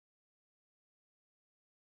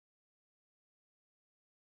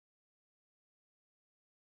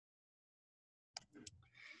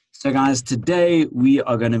So guys, today we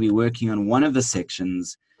are going to be working on one of the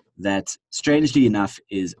sections that, strangely enough,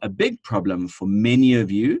 is a big problem for many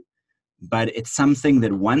of you, but it's something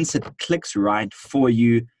that once it clicks right for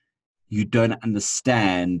you, you don't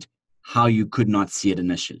understand how you could not see it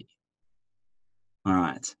initially. All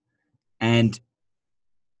right. And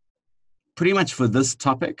pretty much for this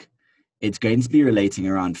topic, it's going to be relating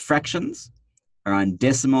around fractions, around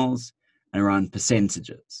decimals, and around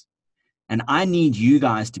percentages. And I need you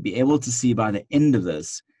guys to be able to see by the end of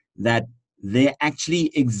this that they're actually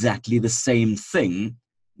exactly the same thing,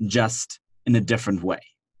 just in a different way.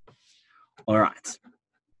 All right.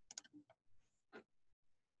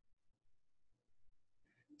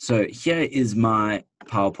 So here is my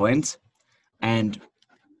PowerPoint. And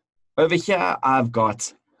over here, I've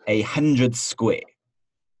got 100 square.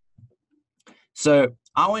 So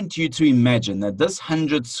I want you to imagine that this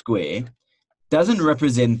 100 square doesn't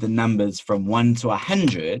represent the numbers from 1 to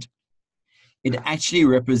 100. It actually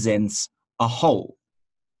represents a whole.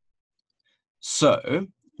 So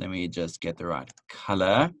let me just get the right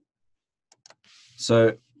color.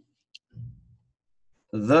 So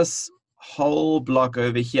this whole block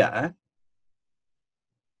over here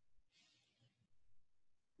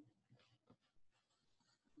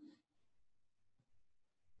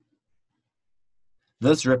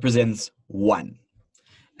this represents 1.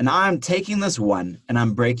 And I'm taking this 1 and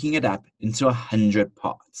I'm breaking it up into 100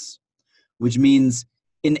 parts, which means,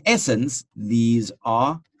 in essence, these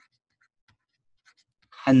are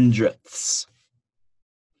hundredths.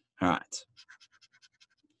 All right.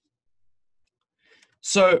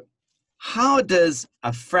 So how does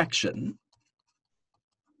a fraction,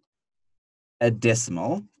 a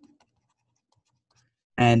decimal,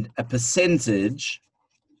 and a percentage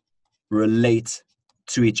relate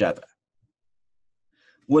to each other?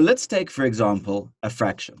 Well, let's take, for example, a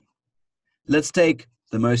fraction. Let's take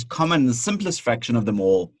the most common, the simplest fraction of them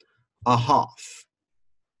all, a half.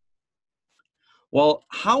 Well,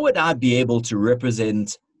 how would I be able to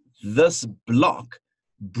represent this block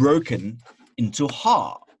broken into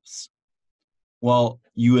halves? Well,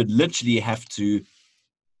 you would literally have to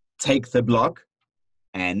take the block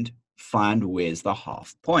and find where's the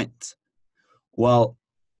half point. Well,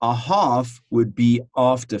 a half would be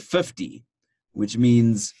after 50, which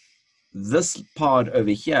means this part over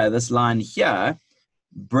here, this line here,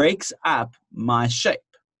 breaks up my shape.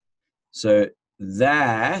 So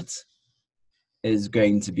that is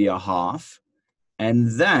going to be a half,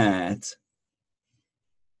 and that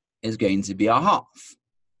is going to be a half.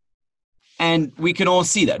 And we can all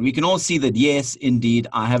see that. We can all see that, yes, indeed,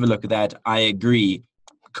 I have a look at that. I agree.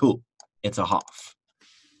 Cool. It's a half.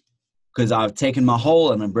 Because I've taken my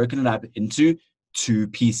whole and I've broken it up into 2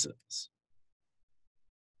 pieces.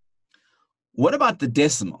 What about the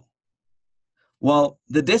decimal? Well,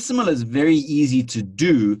 the decimal is very easy to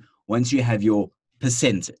do once you have your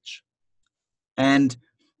percentage. And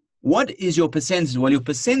what is your percentage? Well, your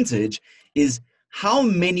percentage is how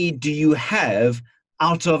many do you have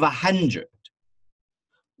out of 100?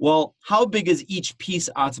 Well, how big is each piece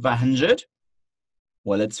out of 100?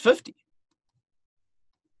 Well, it's 50.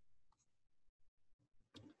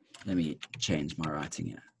 Let me change my writing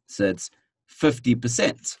here. So it's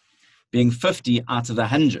 50%, being 50 out of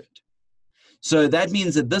 100. So that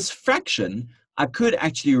means that this fraction I could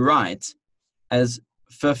actually write as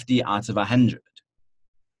 50 out of 100.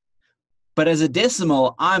 But as a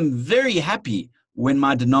decimal, I'm very happy when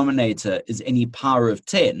my denominator is any power of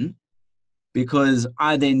 10, because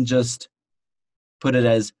I then just put it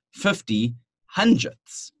as 50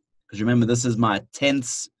 hundredths. Because remember, this is my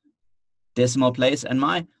tenths decimal place and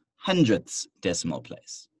my hundredths decimal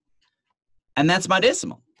place. And that's my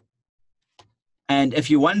decimal. And if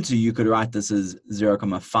you want to, you could write this as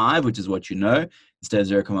 0.5, which is what you know, instead of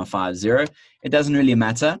 0.50. It doesn't really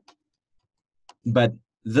matter. But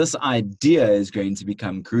this idea is going to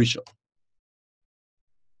become crucial.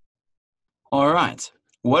 All right.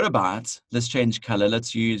 What about, let's change color.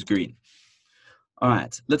 Let's use green. All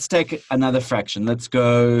right. Let's take another fraction. Let's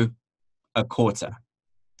go a quarter.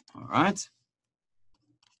 All right.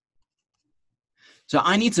 So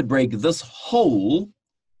I need to break this whole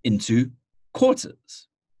into quarters.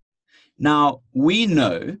 Now, we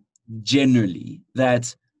know generally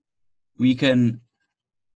that we can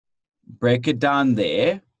break it down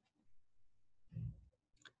there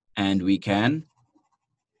and we can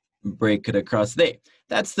break it across there.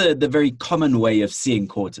 That's the very common way of seeing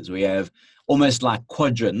quarters. We have almost like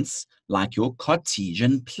quadrants, like your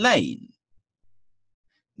Cartesian plane.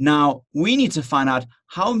 Now, we need to find out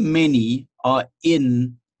how many are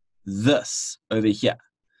in this over here.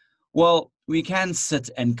 Well, we can sit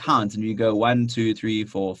and count, and we go 1, 2, 3,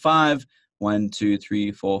 4, 5, 1, 2,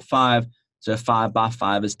 3, 4, 5. So 5 by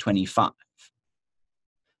 5 is 25.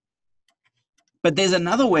 But there's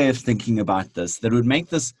another way of thinking about this that would make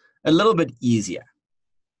this a little bit easier.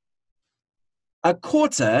 A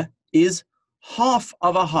quarter is half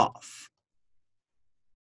of a half.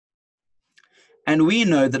 And we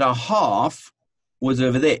know that a half was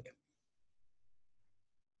over there.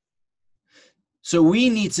 So we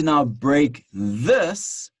need to now break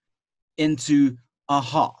this into a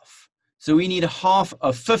half. So we need a half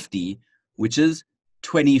of 50, which is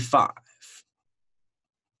 25.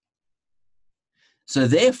 So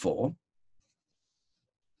therefore,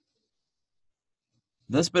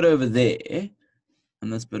 this bit over there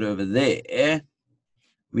and this bit over there,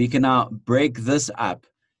 we can now break this up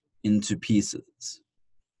into pieces.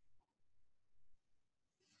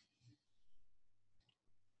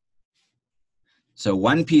 So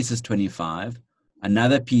one piece is 25,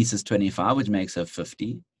 another piece is 25, which makes her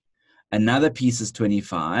 50. Another piece is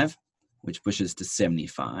 25, which pushes to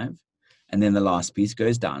 75. And then the last piece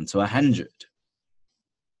goes down to 100.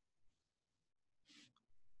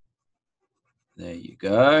 There you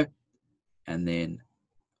go. And then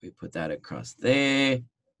we put that across there.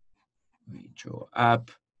 We draw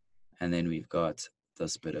up. And then we've got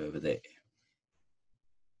this bit over there.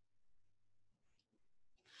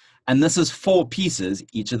 And this is 4 pieces,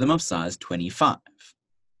 each of them of size 25.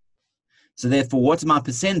 So therefore, what's my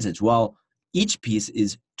percentage? Well, each piece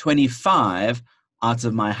is 25 out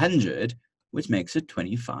of my 100, which makes it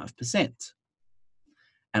 25%.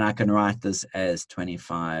 And I can write this as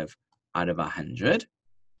 25 out of 100,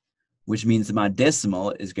 which means that my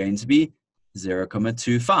decimal is going to be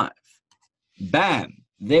 0.25. Bam!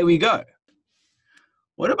 There we go.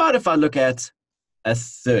 What about if I look at a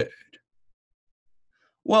third?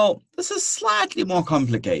 Well, this is slightly more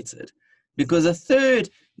complicated because a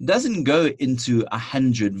third doesn't go into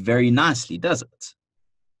 100 very nicely, does it?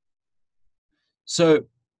 So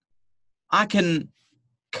I can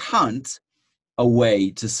count a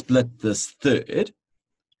way to split this third.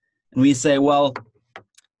 And we say, well,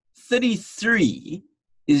 33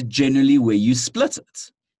 is generally where you split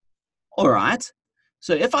it. All right.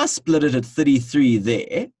 So if I split it at 33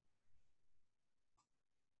 there,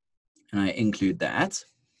 and I include that,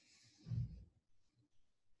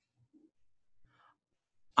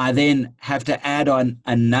 I then have to add on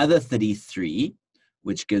another 33,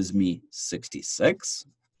 which gives me 66.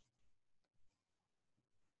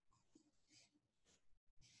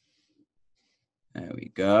 There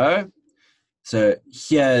we go. So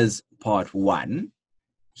here's part 1.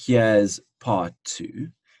 Here's part 2.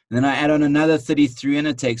 And then I add on another 33, and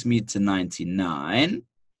it takes me to 99,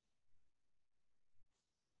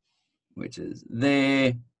 which is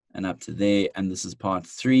there and up to there. And this is part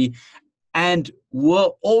 3. And we're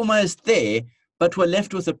almost there, but we're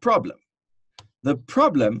left with a problem. The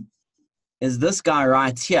problem is this guy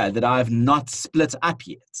right here that I've not split up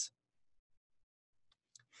yet.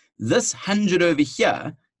 This 100 over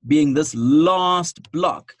here, being this last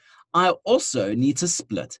block, I also need to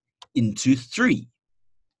split into 3.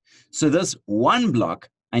 So this one block,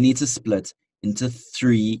 I need to split into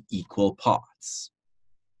 3 equal parts.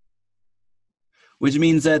 Which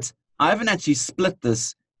means that I haven't actually split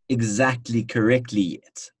this exactly correctly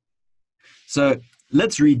yet. So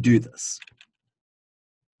let's redo this.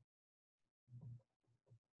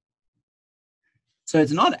 So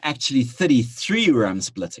it's not actually 33 where I'm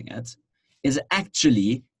splitting it. It's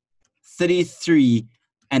actually 33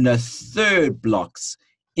 1/3 blocks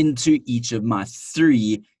into each of my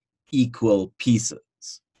 3 equal pieces.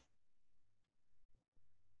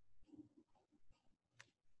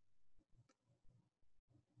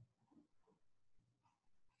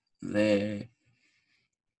 There.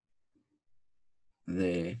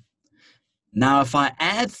 There. Now, if I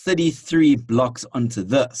add 33 blocks onto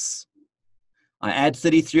this, I add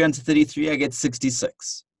 33 onto 33, I get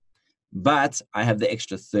 66. But I have the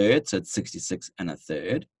extra third, so it's 66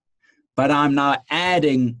 1/3. But I'm now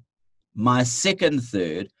adding my second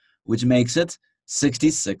third, which makes it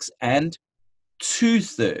 66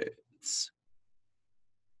 2/3.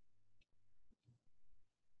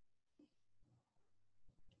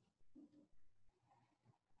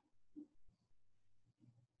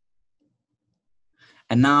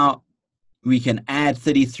 And now we can add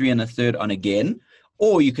 33 1/3 on again,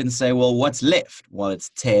 or you can say, well, what's left? Well, it's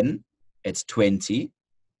 10, it's 20,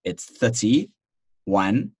 it's 30,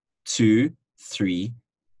 1, 2, 3,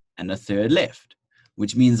 and 1/3 left,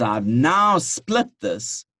 which means I've now split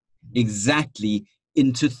this exactly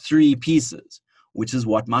into 3 pieces, which is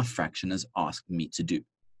what my fraction has asked me to do.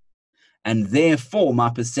 And therefore, my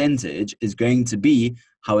percentage is going to be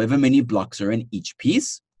however many blocks are in each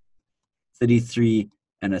piece,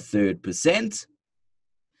 33.33%.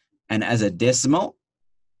 And as a decimal,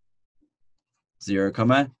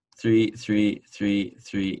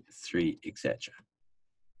 0.33333, etc.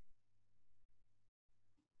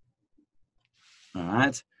 All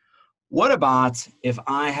right. What about if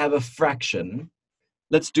I have a fraction?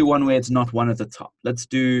 Let's do one where it's not one at the top. Let's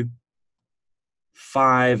do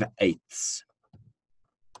 5/8.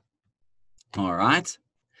 All right.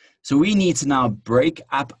 So we need to now break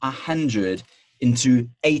up 100 into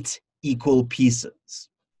 8 equal pieces.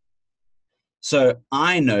 So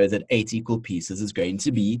I know that 8 equal pieces is going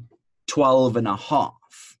to be 12.5.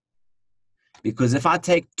 Because if I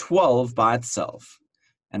take 12 by itself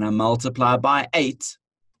and I multiply by 8,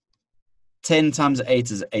 10 times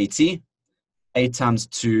 8 is 80. 8 times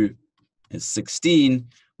 2 is 16,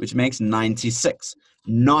 which makes 96,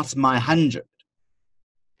 not my 100.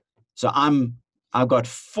 So I've got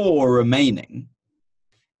 4 remaining,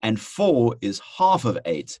 and 4 is half of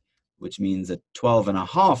 8, which means that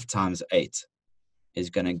 12.5 times 8 is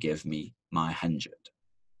going to give me my 100.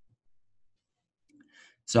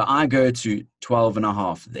 So I go to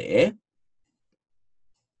 12.5 there.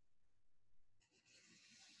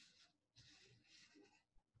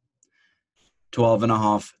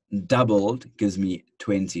 $12.5 doubled gives me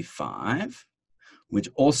 25, which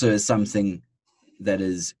also is something that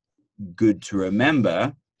is good to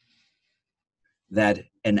remember, that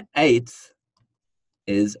an eighth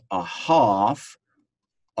is a half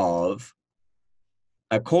of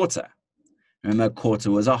a quarter. Remember, a quarter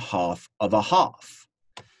was a half of a half.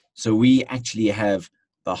 So we actually have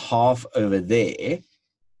the half over there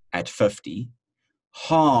at 50,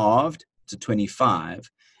 halved to 25,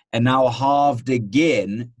 and now halved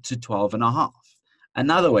again to 12.5.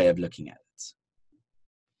 Another way of looking at it.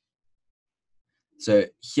 So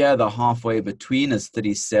here the halfway between is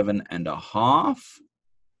 37.5.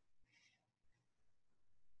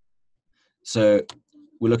 So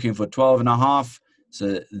we're looking for 12.5.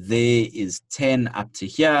 So there is 10 up to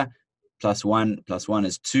here, plus 1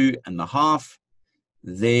 is 2.5.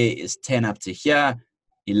 There is 10 up to here,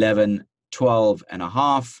 11,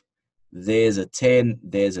 12.5. There's a 10,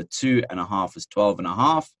 there's a 2.5 is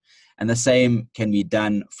 12.5. And the same can be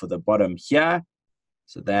done for the bottom here.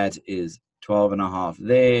 So that is 12.5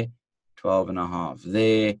 there, 12.5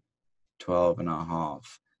 there,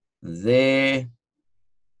 12.5 there.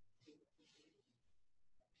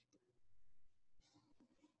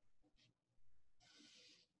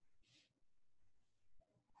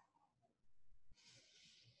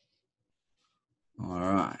 All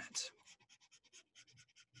right.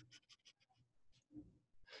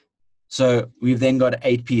 So we've then got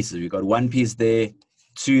 8 pieces. We've got 1 piece there,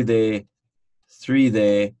 2 there, 3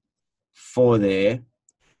 there, 4 there,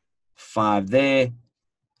 5 there,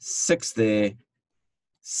 6 there,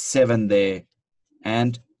 7 there,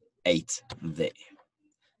 and 8 there.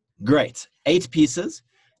 Great, 8 pieces.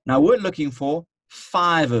 Now we're looking for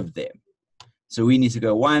 5 of them. So we need to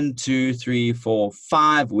go 1, 2, 3, 4,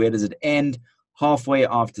 5. Where does it end? Halfway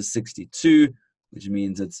after 62, which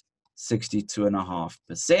means it's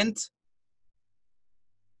 62.5%.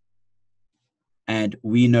 And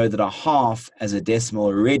we know that a half as a decimal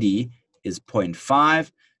already is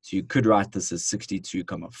 0.5. So you could write this as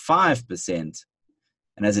 62.5%.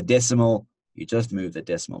 And as a decimal, you just move the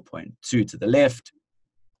decimal point 2 to the left,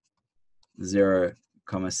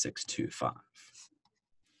 0.625.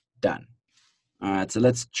 Done. All right, so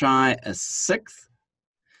let's try a sixth.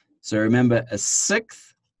 So remember, a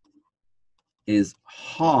sixth is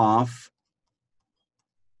half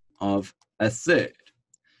of a third.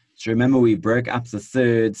 So remember, we broke up the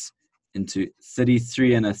thirds into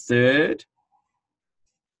 33 1/3.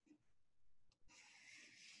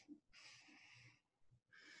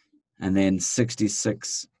 And then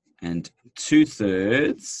 66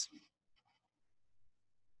 2/3.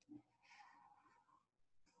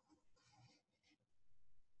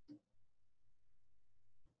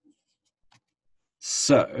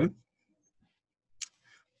 So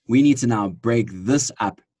we need to now break this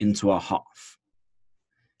up into a half.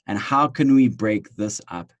 And how can we break this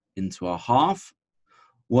up into a half?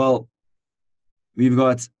 Well, we've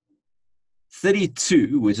got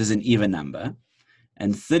 32, which is an even number,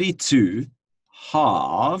 and 32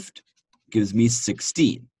 halved gives me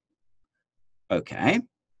 16. Okay.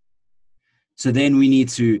 So then we need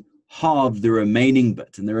to halve the remaining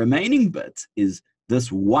bit, and the remaining bit is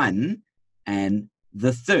this 1 and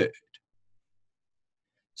the third.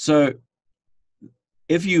 So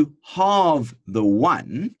if you halve the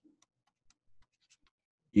 1,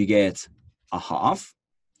 you get a half.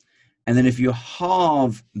 And then if you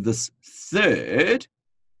halve this third,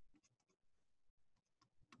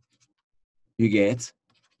 you get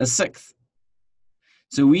a sixth.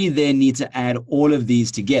 So we then need to add all of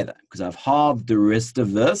these together because I've halved the rest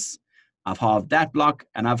of this, I've halved that block,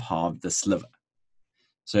 and I've halved the sliver.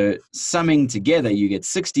 So summing together, you get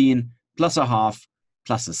 16 plus a half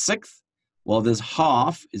plus a sixth. Well, this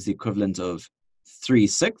half is the equivalent of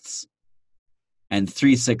 3/6, and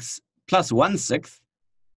 3/6 plus 1/6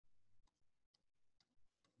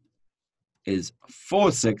 is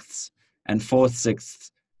 4/6, and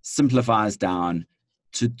 4/6 simplifies down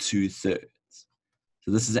to 2/3.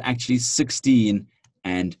 So this is actually 16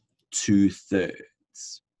 and 2/3.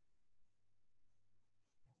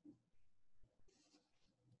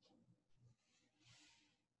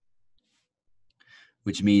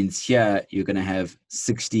 Which means here you're going to have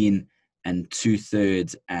 16 and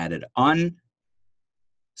 2/3 added on.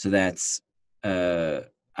 So that's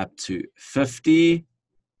up to 50.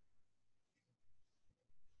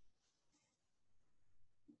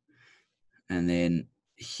 And then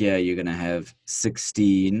here you're going to have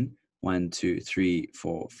 16, 1, 2, 3,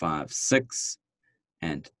 4, 5, 6,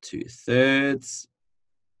 and 2/3.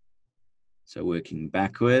 So working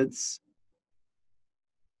backwards.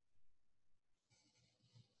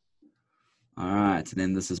 All right, and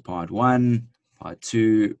then this is part 1, part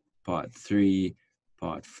 2, part 3,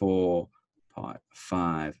 part 4, part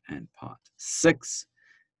 5, and part 6.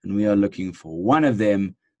 And we are looking for one of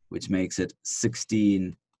them, which makes it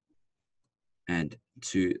 16 and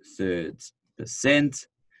 2/3%.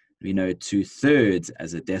 We know 2/3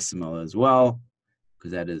 as a decimal as well,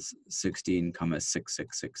 because that is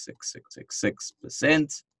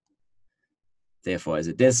 16,6666666%. Therefore, as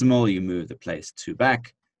a decimal, you move the place 2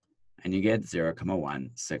 back, and you get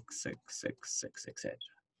 0,16666, etc.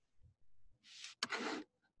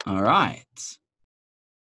 All right.